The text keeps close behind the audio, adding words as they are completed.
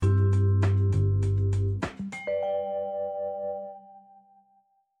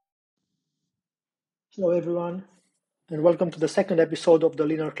Hello, everyone, and welcome to the second episode of the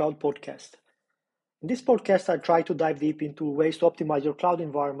Linear Cloud Podcast. In this podcast, I try to dive deep into ways to optimize your cloud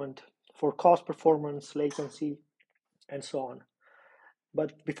environment for cost, performance, latency, and so on.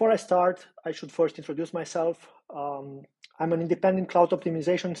 But before I start, I should first introduce myself. I'm an independent cloud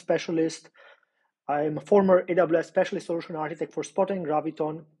optimization specialist. I'm a former AWS specialist solution architect for Spot and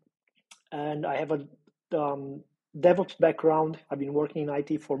Graviton, and I have a DevOps background. I've been working in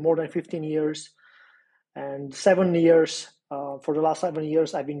IT for more than 15 years. And for the last 7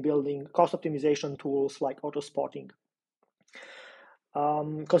 years, I've been building cost optimization tools like AutoSpotting.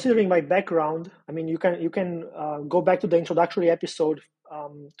 Considering my background, you can go back to the introductory episode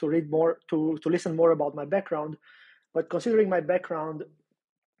to read more, to listen more about my background. But considering my background,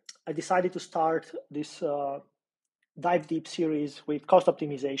 I decided to start this dive deep series with cost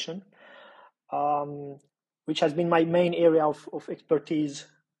optimization, which has been my main area of expertise,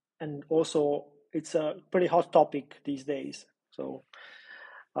 and also it's a pretty hot topic these days. So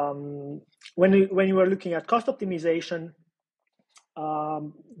when you are looking at cost optimization,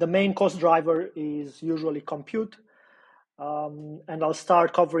 the main cost driver is usually compute. And I'll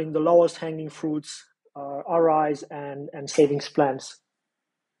start covering the lowest hanging fruits, RIs and savings plans.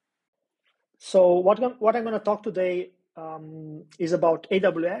 So what I'm going to talk today is about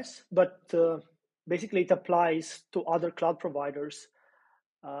AWS, but basically it applies to other cloud providers.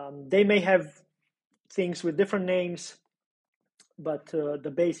 They may have things with different names, but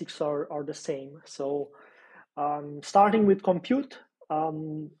the basics are the same. So starting with compute,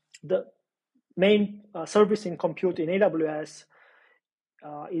 the main service in compute in AWS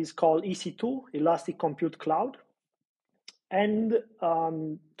is called EC2, Elastic Compute Cloud. And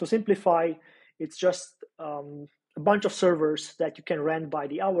to simplify, it's just a bunch of servers that you can rent by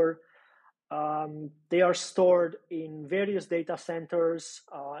the hour. They are stored in various data centers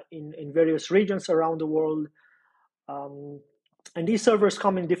in various regions around the world. And these servers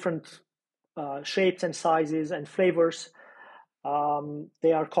come in different shapes and sizes and flavors.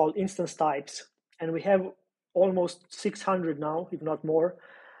 They are called instance types. And we have almost 600 now, if not more.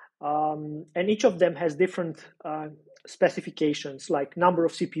 And each of them has different specifications, like number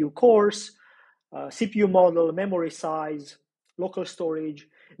of CPU cores, CPU model, memory size, local storage.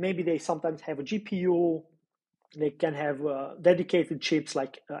 Maybe they sometimes have a GPU. They can have dedicated chips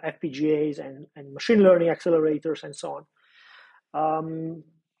like FPGAs and machine learning accelerators and so on.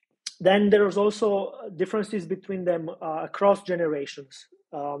 Then there's also differences between them across generations.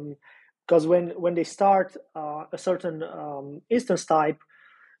 Because when they start a certain instance type,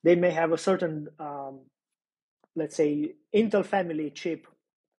 they may have a certain, let's say, Intel family chip,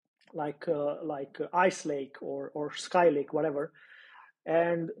 like Ice Lake or Skylake, whatever.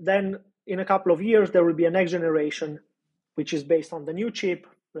 And then in a couple of years, there will be a next generation, which is based on the new chip,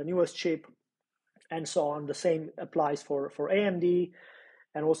 the newest chip, and so on. The same applies for AMD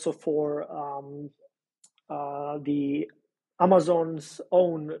and also for the Amazon's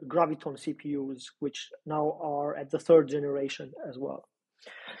own Graviton CPUs, which now are at the third generation as well.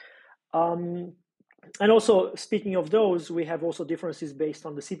 And also, speaking of those, we have also differences based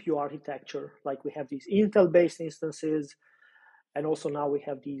on the CPU architecture. Like we have these Intel-based instances, and also now we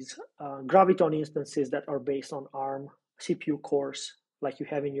have these Graviton instances that are based on ARM CPU cores, like you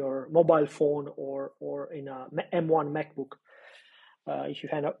have in your mobile phone or in a M1 MacBook, if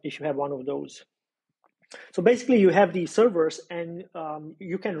you have one of those. So basically, you have these servers, and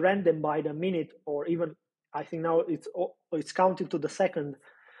you can rent them by the minute, or even I think now it's counted to the second.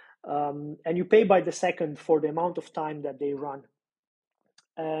 And you pay by the second for the amount of time that they run.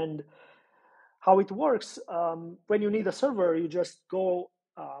 And how it works, when you need a server, you just go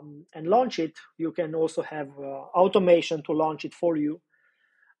and launch it. You can also have automation to launch it for you.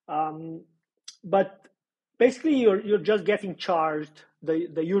 But basically, you're just getting charged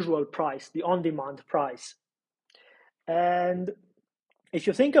the usual price, the on-demand price. And if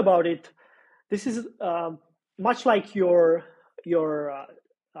you think about it, this is much like your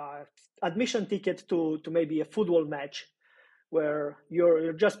admission ticket to maybe a football match, where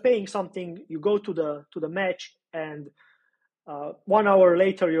you're just paying something. You go to the match, and 1 hour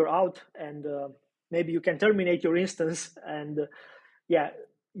later you're out, and maybe you can terminate your instance, and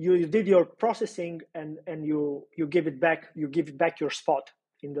you did your processing, and you give it back. You give it back your spot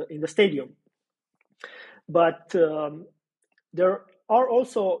in the stadium. But there are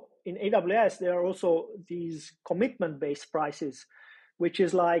also in AWS, there are also these commitment-based prices, which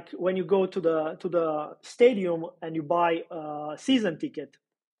is like when you go to the stadium and you buy a season ticket,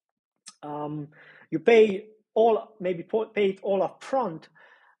 you pay it all up front,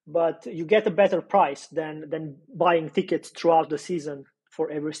 but you get a better price than buying tickets throughout the season for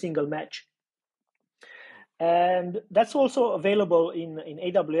every single match. And that's also available in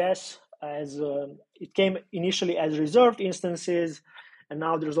AWS, as it came initially as reserved instances, and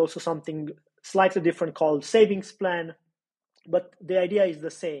now there's also something slightly different called savings plan, but the idea is the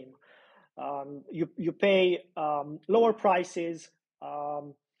same. You pay lower prices.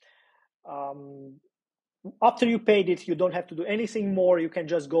 Um, um, After you paid it, you don't have to do anything more. You can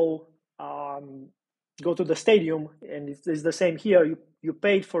just go to the stadium, and it's the same here. You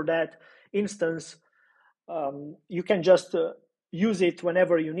paid for that instance. You can just use it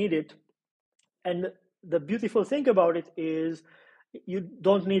whenever you need it. And the beautiful thing about it is you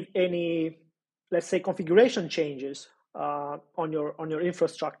don't need any, let's say, configuration changes on your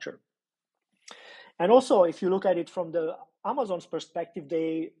infrastructure. And also, if you look at it from the Amazon's perspective,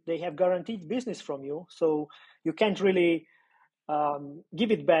 they have guaranteed business from you, so you can't really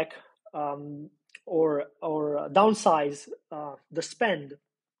give it back, or downsize the spend.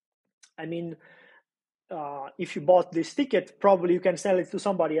 I mean, if you bought this ticket, probably you can sell it to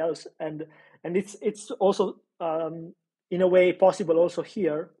somebody else, and it's also in a way possible also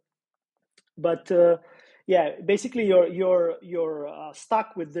here. But yeah, basically you're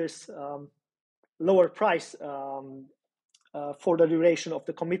stuck with this lower price for the duration of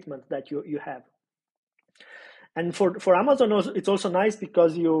the commitment that you have. And for Amazon, it's also nice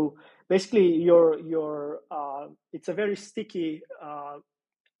because you basically your it's a very sticky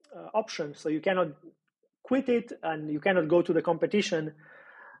option, so you cannot quit it and you cannot go to the competition.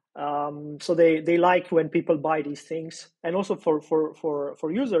 So they like when people buy these things, and also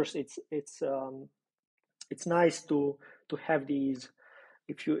for users, it's nice to have these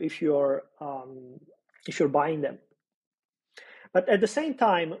if you're buying them. But at the same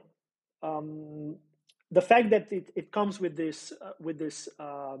time, the fact that it comes with this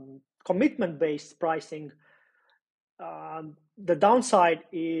commitment based pricing, the downside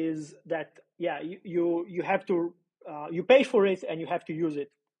is that you have to you pay for it and you have to use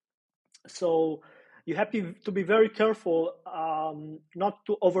it. So you have to be very careful not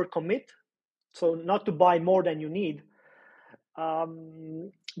to overcommit, so not to buy more than you need,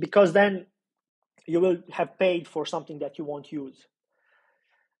 because then you will have paid for something that you won't use.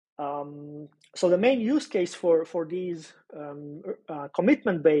 So the main use case for these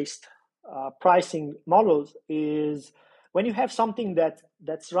commitment-based pricing models is when you have something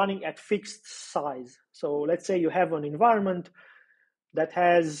that's running at fixed size. So let's say you have an environment that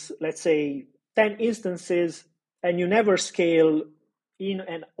has, let's say, 10 instances, and you never scale in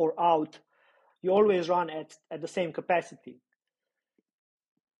and or out. You always run at the same capacity.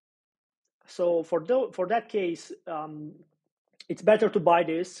 So for that case, it's better to buy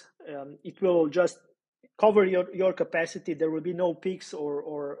this. It will just cover your capacity. There will be no peaks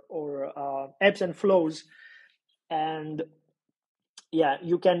or ebbs and flows, and yeah,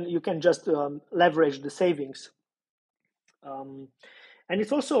 you can just leverage the savings. And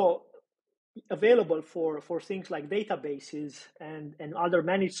it's also available for things like databases and other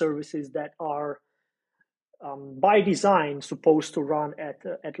managed services that are by design supposed to run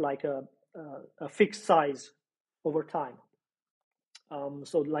at like a fixed size over time.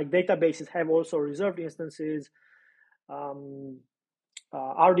 So like databases have also reserved instances,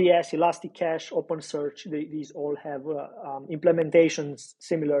 RDS, Elasticache, OpenSearch. These all have implementations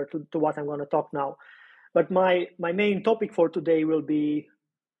similar to what I'm going to talk now. But my main topic for today will be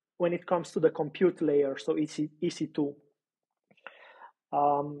when it comes to the compute layer, so EC2.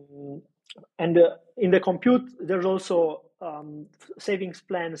 And in the compute, there's also savings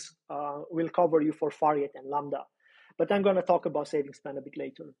plans will cover you for Fargate and Lambda. But I'm going to talk about savings plan a bit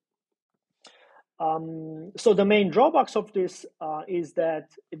later. So the main drawbacks of this is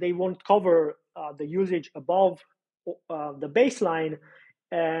that they won't cover the usage above the baseline,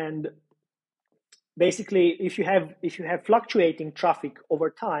 and basically, if you have fluctuating traffic over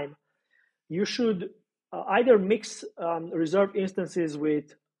time, you should either mix reserved instances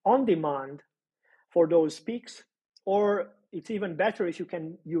with on-demand for those peaks, or it's even better if you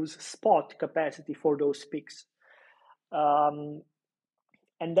can use spot capacity for those peaks. And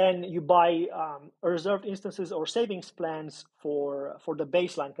then you buy reserved instances or savings plans for the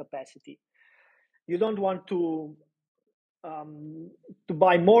baseline capacity. You don't want to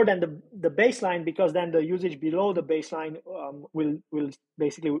buy more than the baseline, because then the usage below the baseline will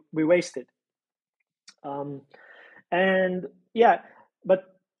basically be wasted. And yeah,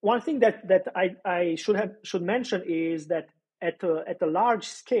 but one thing that I should mention is that at a large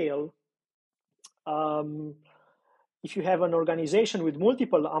scale, if you have an organization with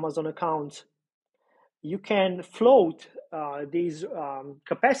multiple Amazon accounts, you can float these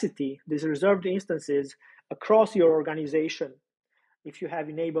capacity, these reserved instances, across your organization if you have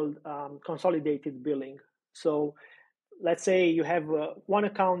enabled consolidated billing. So let's say you have one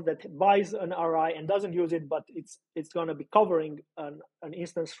account that buys an RI and doesn't use it, but it's going to be covering an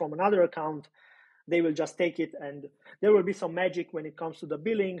instance from another account. They will just take it, and there will be some magic when it comes to the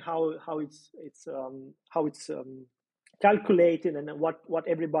billing, how it's calculated, and what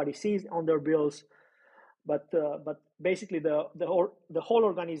everybody sees on their bills. But basically the whole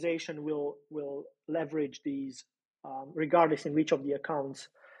organization will leverage these, regardless in which of the accounts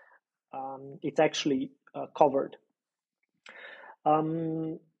it's actually covered.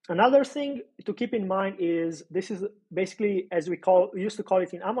 Another thing to keep in mind is this is basically, as we used to call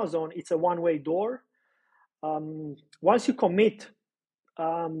it in Amazon, it's a one-way door. Once you commit,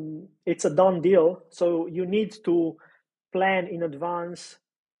 it's a done deal. So you need to plan in advance,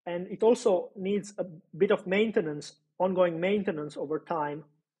 and it also needs a bit of maintenance, ongoing maintenance over time,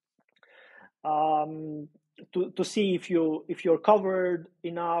 to see if you're covered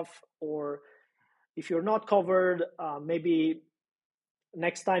enough, or if you're not covered, maybe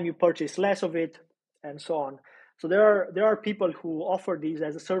next time you purchase less of it, and so on. So there are people who offer these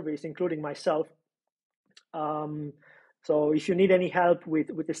as a service, including myself. So if you need any help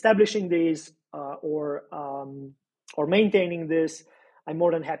with establishing these, or maintaining this, I'm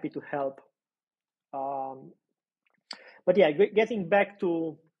more than happy to help. But yeah, getting back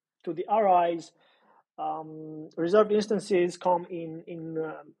to the RIs, reserved instances come in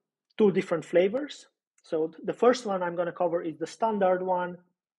two different flavors. So the first one I'm going to cover is the standard one,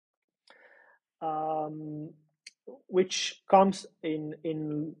 which comes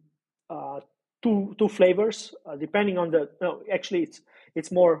in two flavors, depending on the. No, actually,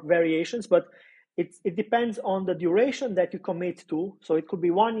 it's more variations, but it depends on the duration that you commit to. So it could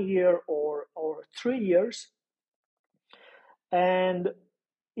be 1 year or 3 years, and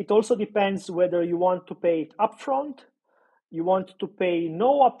it also depends whether you want to pay it upfront, you want to pay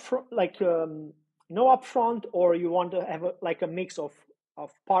no upfront, no upfront, or you want to have a mix of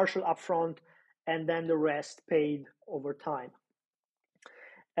partial upfront and then the rest paid over time.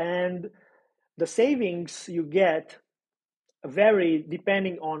 And the savings you get vary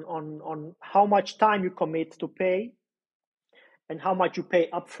depending on how much time you commit to pay and how much you pay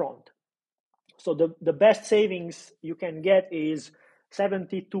upfront. So the best savings you can get is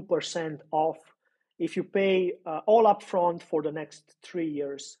 72% off if you pay all upfront for the next 3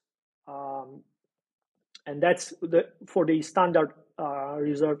 years. And that's for the standard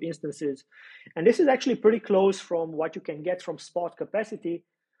reserve instances. And this is actually pretty close from what you can get from spot capacity.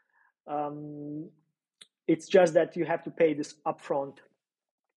 It's just that you have to pay this upfront.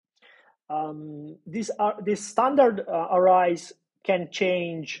 These standard RIs can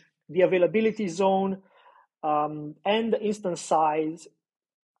change the availability zone, and the instance size,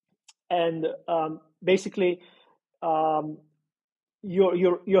 and basically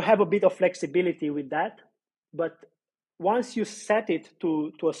you have a bit of flexibility with that. But once you set it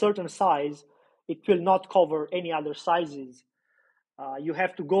to a certain size, it will not cover any other sizes. You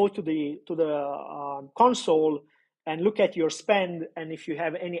have to go to the console and look at your spend, and if you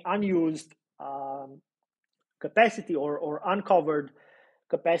have any unused capacity or uncovered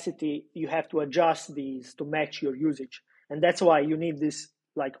capacity, you have to adjust these to match your usage. And that's why you need this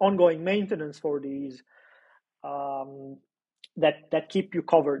ongoing maintenance for these, that keep you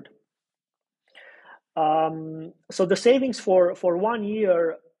covered. So the savings for 1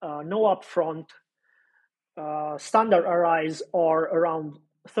 year, no upfront, standard RIs are around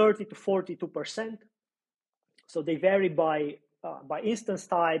 30 to 42%. So they vary by instance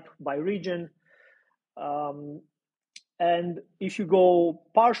type, by region. And if you go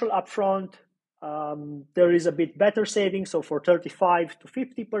partial upfront, there is a bit better savings, so for 35 to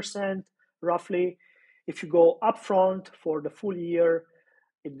 50% roughly. If you go upfront for the full year,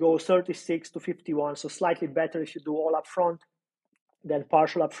 it goes 36 to 51, so slightly better if you do all upfront than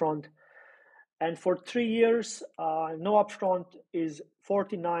partial upfront. And for 3 years, no upfront is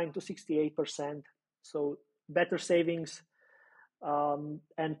 49 to 68%, so better savings.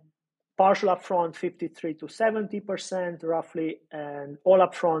 And partial upfront 53 to 70% roughly, and all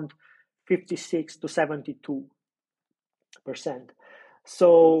upfront 56 to 72%.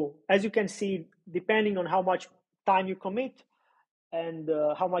 So as you can see, depending on how much time you commit and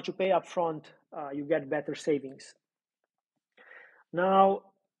how much you pay upfront, you get better savings. Now,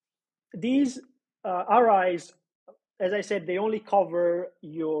 these RIs, as I said, they only cover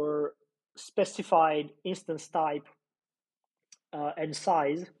your specified instance type and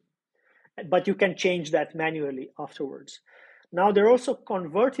size, but you can change that manually afterwards. Now, they're also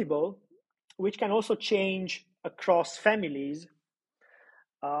convertible, which can also change across families.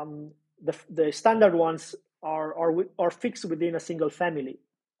 The standard ones are fixed within a single family.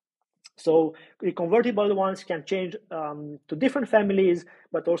 So the convertible ones can change to different families,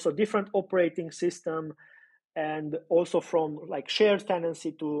 but also different operating system, and also from like shared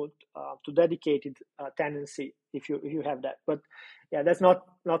tenancy to dedicated tenancy if you have that. But yeah, that's not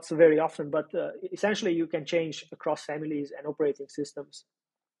so very often. But essentially, you can change across families and operating systems,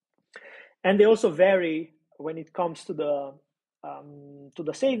 and they also vary when it comes to the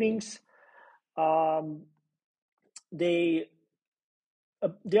savings. Um, they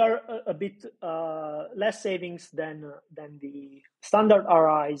they are a bit less savings than the standard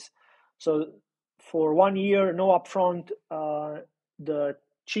RIs. So for 1 year, no upfront, the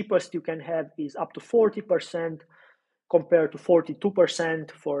cheapest you can have is up to 40% compared to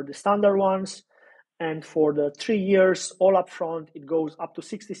 42% for the standard ones. And for the 3 years, all upfront, it goes up to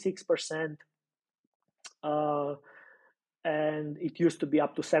 66%. And it used to be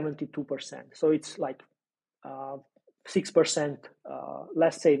up to 72%. So it's like 6%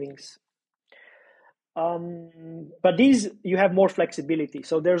 less savings. But these, you have more flexibility.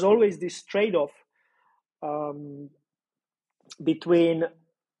 So there's always this trade-off between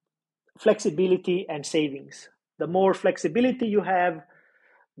flexibility and savings. The more flexibility you have,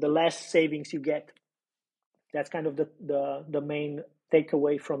 the less savings you get. That's kind of the main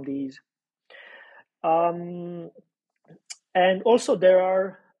takeaway from these. And also there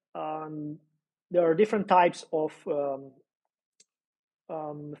are different types of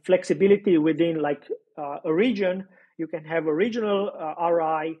flexibility within like a region. You can have a regional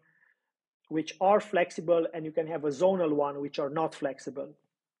RI which are flexible, and you can have a zonal one which are not flexible.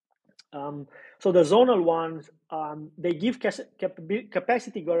 So the zonal ones, they give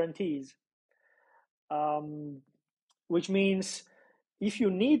capacity guarantees, which means if you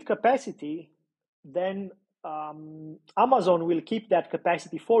need capacity, then Amazon will keep that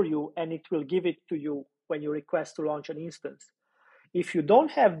capacity for you, and it will give it to you when you request to launch an instance. If you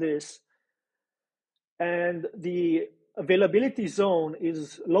don't have this, and the availability zone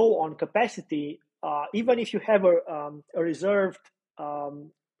is low on capacity, even if you have a reserved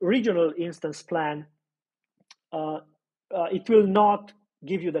regional instance plan, it will not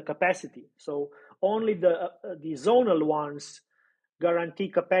give you the capacity. So only the zonal ones guarantee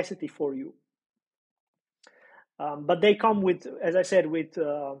capacity for you. But they come with, as I said, with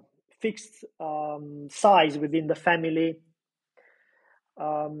fixed size within the family.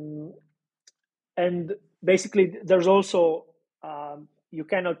 And basically, there's also, you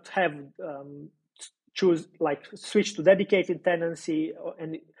cannot have choose like switch to dedicated tenancy,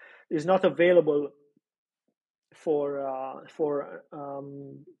 and it is not available for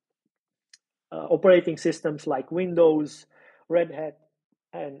operating systems like Windows, Red Hat,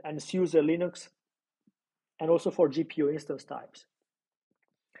 and SUSE Linux, and also for GPU instance types.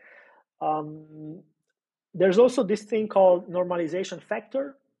 There's also this thing called normalization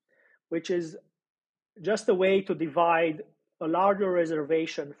factor, which is just a way to divide a larger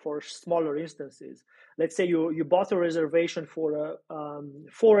reservation for smaller instances. Let's say you bought a reservation for a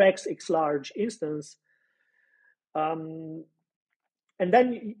 4x X large instance, and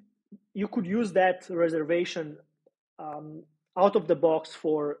then you could use that reservation out of the box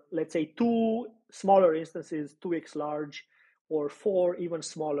for, let's say, 2 smaller instances, 2x large, or 4 even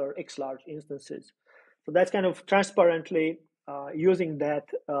smaller x large instances. So that's kind of transparently using that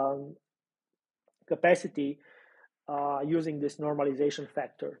capacity using this normalization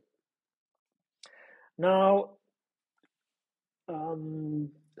factor. Now,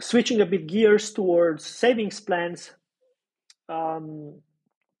 switching a bit gears towards savings plans. Yeah,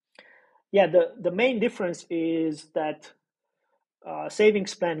 the main difference is that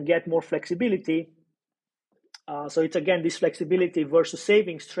savings plan get more flexibility. So it's again this flexibility versus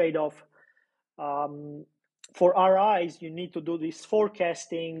savings trade-off. For RIs, you need to do this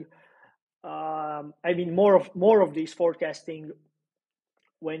forecasting. I mean, more of this forecasting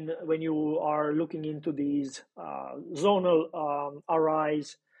when you are looking into these zonal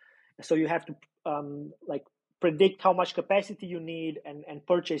RIs. So you have to like predict how much capacity you need and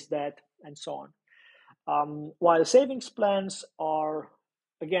purchase that and so on. While savings plans are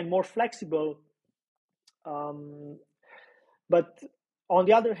again more flexible, but on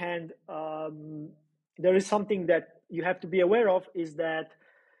the other hand, there is something that you have to be aware of, is that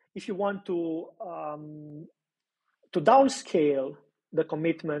if you want to downscale the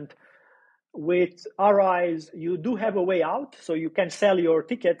commitment with RIs, you do have a way out. So you can sell your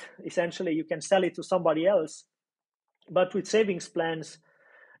ticket. Essentially, you can sell it to somebody else. But with savings plans,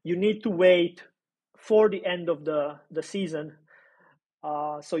 you need to wait for the end of the season.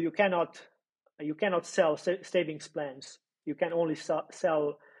 So you cannot sell savings plans. You can only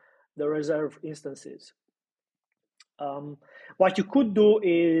sell the reserve instances. What you could do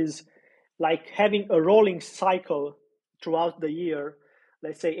is like having a rolling cycle throughout the year.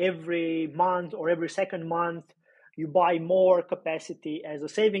 Let's say every month or every second month, you buy more capacity as a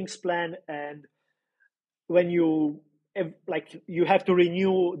savings plan, and when you like you have to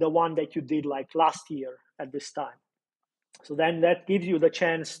renew the one that you did like last year at this time. So then that gives you the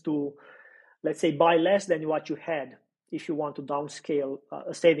chance to, let's say, buy less than what you had if you want to downscale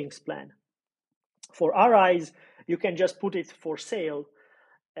a savings plan. For RIs, you can just put it for sale,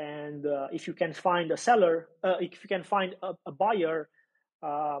 and if you can find a seller, if you can find a buyer,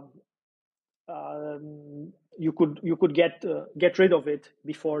 um, you could get rid of it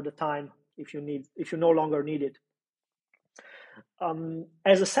before the time if you no longer need it.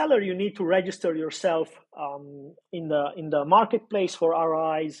 As a seller, you need to register yourself in the marketplace for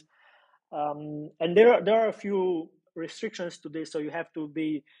RIs, and there are a few restrictions to this. So you have to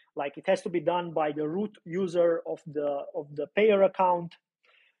be like, it has to be done by the root user of the payer account.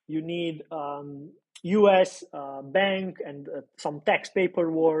 You need US bank and some tax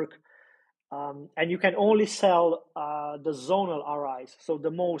paperwork, and you can only sell the zonal RIs, so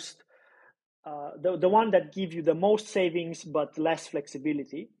the most the one that give you the most savings but less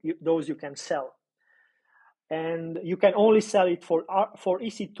flexibility. Those you can sell, and you can only sell it for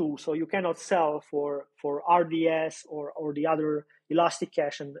EC2. So you cannot sell for RDS or the other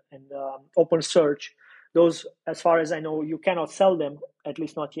Elasticache and OpenSearch. Those, as far as I know, you cannot sell them, at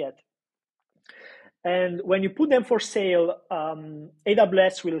least not yet. And when you put them for sale,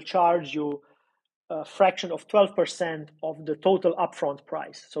 AWS will charge you a fraction of 12% of the total upfront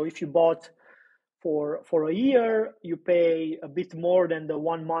price. So if you bought for a year, you pay a bit more than the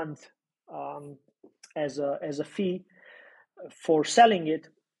 1 month as a fee for selling it,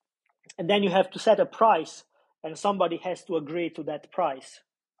 and then you have to set a price, and somebody has to agree to that price.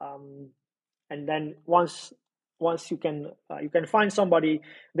 And then once you can find somebody,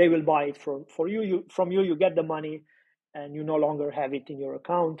 they will buy it for you. From you get the money, and you no longer have it in your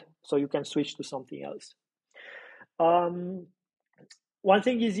account, so you can switch to something else. One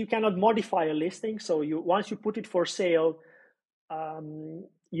thing is you cannot modify a listing. So once you put it for sale,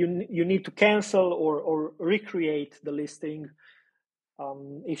 you need to cancel or recreate the listing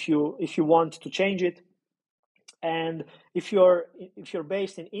if you want to change it. And if you're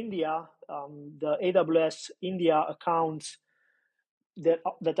based in India, the AWS India accounts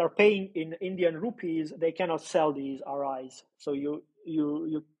that are paying in Indian rupees, they cannot sell these RIs. So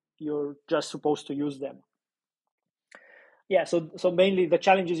you're just supposed to use them. Yeah. So mainly the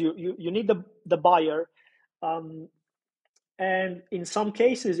challenge is you need the buyer, and in some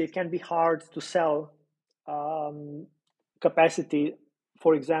cases it can be hard to sell capacity.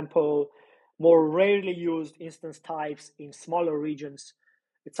 For example, more rarely used instance types in smaller regions,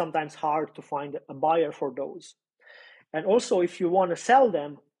 it's sometimes hard to find a buyer for those. And also, if you want to sell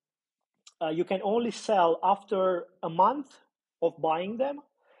them, you can only sell after a month of buying them,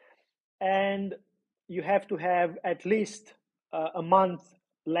 and you have to have at least a month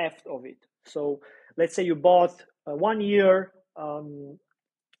left of it. So let's say you bought 1 year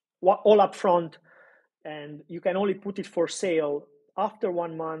all up front, and you can only put it for sale after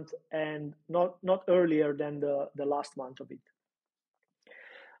 1 month and not earlier than the last month of it.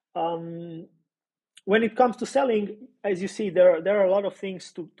 When it comes to selling, as you see, there are a lot of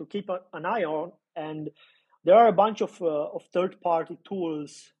things to keep an eye on, and there are a bunch of third-party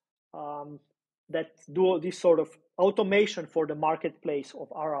tools that do this sort of automation for the marketplace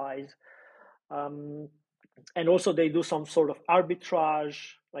of RIs. And also they do some sort of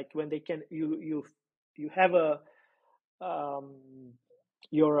arbitrage, like when they can you have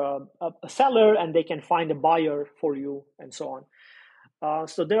you're a seller and they can find a buyer for you, and so on.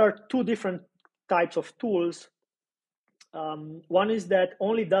 So there are two different types of tools. One is that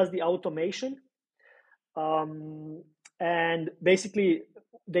only does the automation, and basically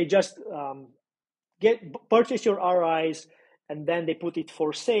they just purchase your RIs, and then they put it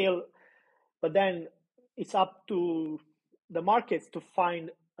for sale, but then it's up to the markets to find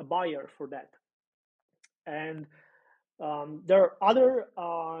a buyer for that. And there are other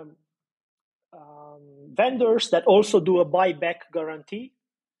vendors that also do a buyback guarantee,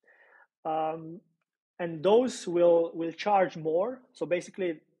 and those will charge more. So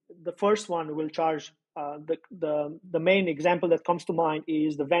basically, the first one will charge. The main example that comes to mind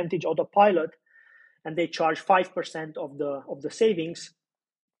is the Vantage Autopilot, and they charge 5% of the savings.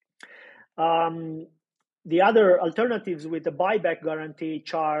 The other alternatives with the buyback guarantee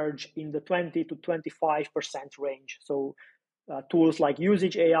charge in the 20 to 25% range. So tools like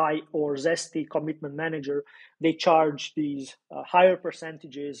Usage AI or Zesty Commitment Manager, they charge these higher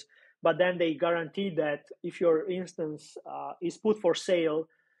percentages, but then they guarantee that if your instance is put for sale,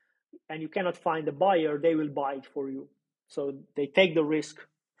 and you cannot find a buyer, they will buy it for you. So they take the risk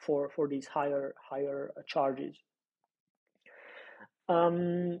for these higher charges.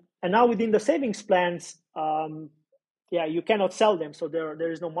 And now within the savings plans, you cannot sell them, so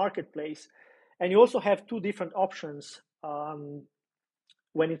there is no marketplace, and you also have two different options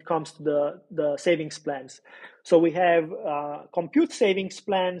when it comes to the savings plans. So we have compute savings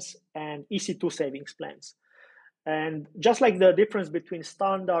plans and EC2 savings plans. And just like the difference between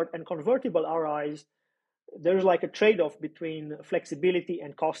standard and convertible RIs, there's like a trade-off between flexibility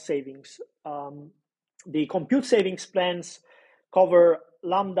and cost savings. The compute savings plans cover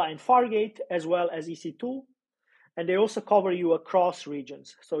Lambda and Fargate as well as EC2, and they also cover you across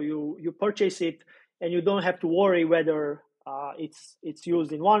regions. So you purchase it and you don't have to worry whether it's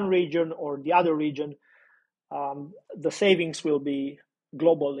used in one region or the other region. The savings will be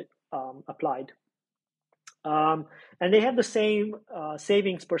globally applied. And they have the same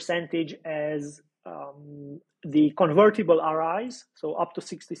savings percentage as the convertible RIs, so up to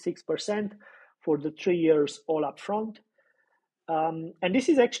 66% for the 3 years all up front. And this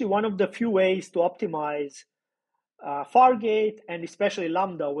is actually one of the few ways to optimize Fargate and especially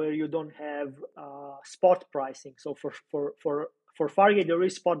Lambda, where you don't have spot pricing. So for Fargate, there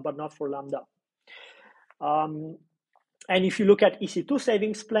is spot, but not for Lambda. And if you look at EC2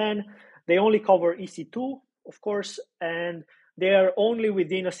 savings plan, they only cover EC2, of course, and they are only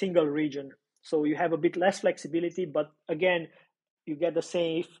within a single region. So you have a bit less flexibility, but again, you get the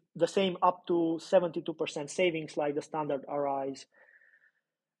same up to 72% savings like the standard RIs.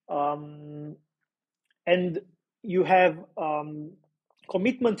 And you have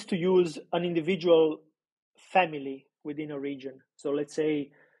commitment to use an individual family within a region. So let's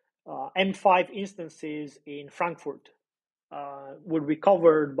say M5 instances in Frankfurt would be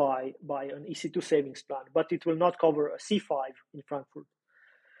covered by an EC2 savings plan, but it will not cover a C5 in Frankfurt.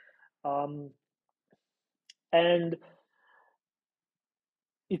 And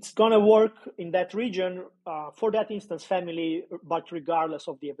it's going to work in that region for that instance family, but regardless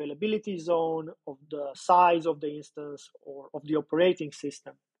of the availability zone, of the size of the instance, or of the operating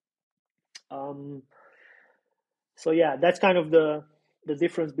system. So yeah, that's kind of the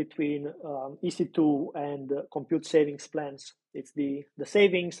difference between EC2 and compute savings plans. It's the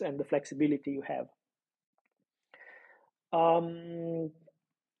savings and the flexibility you have.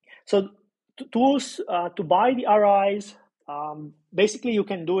 So tools to buy the RIs, basically you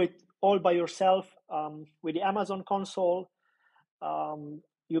can do it all by yourself with the Amazon console.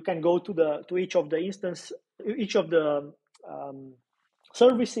 You can go to each of the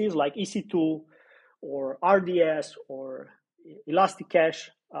services like EC2 or RDS or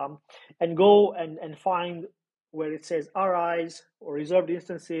Elasticache, and go and find where it says RIs or reserved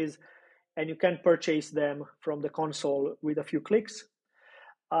instances, and you can purchase them from the console with a few clicks.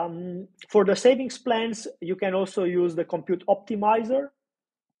 For the savings plans, you can also use the Compute Optimizer,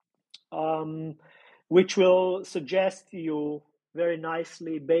 which will suggest you very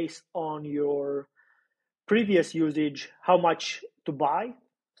nicely based on your previous usage how much to buy.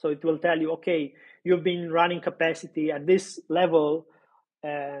 So it will tell you, okay, you've been running capacity at this level,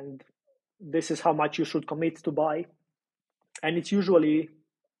 and this is how much you should commit to buy. And it's usually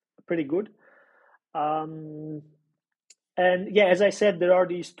pretty good. And yeah, as I said, there are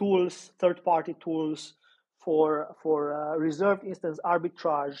these tools, third-party tools for reserved instance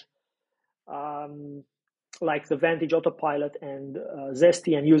arbitrage, like the Vantage Autopilot and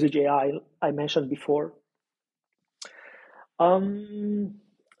Zesty and Usage AI I mentioned before.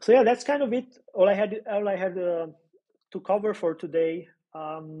 So yeah, that's kind of it. All I had to cover for today.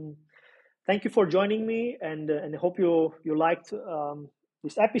 Thank you for joining me, and I hope you liked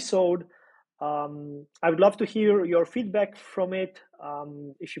this episode. I would love to hear your feedback from it.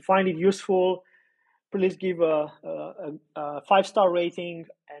 If you find it useful, please give a 5-star rating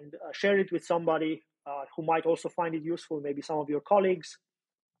and share it with somebody who might also find it useful, maybe some of your colleagues.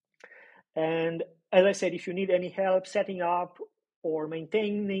 And as I said, if you need any help setting up or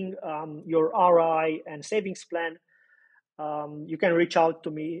maintaining your RI and savings plan, you can reach out to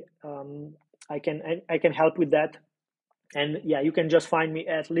me. I can help with that. And yeah, you can just find me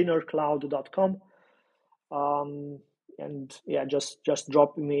at linearcloud.com. And yeah, just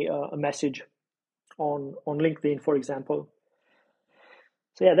drop me a message on LinkedIn, for example.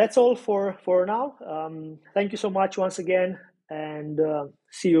 So yeah, that's all for now. Thank you so much once again, and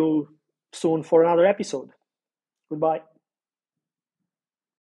see you soon for another episode. Goodbye.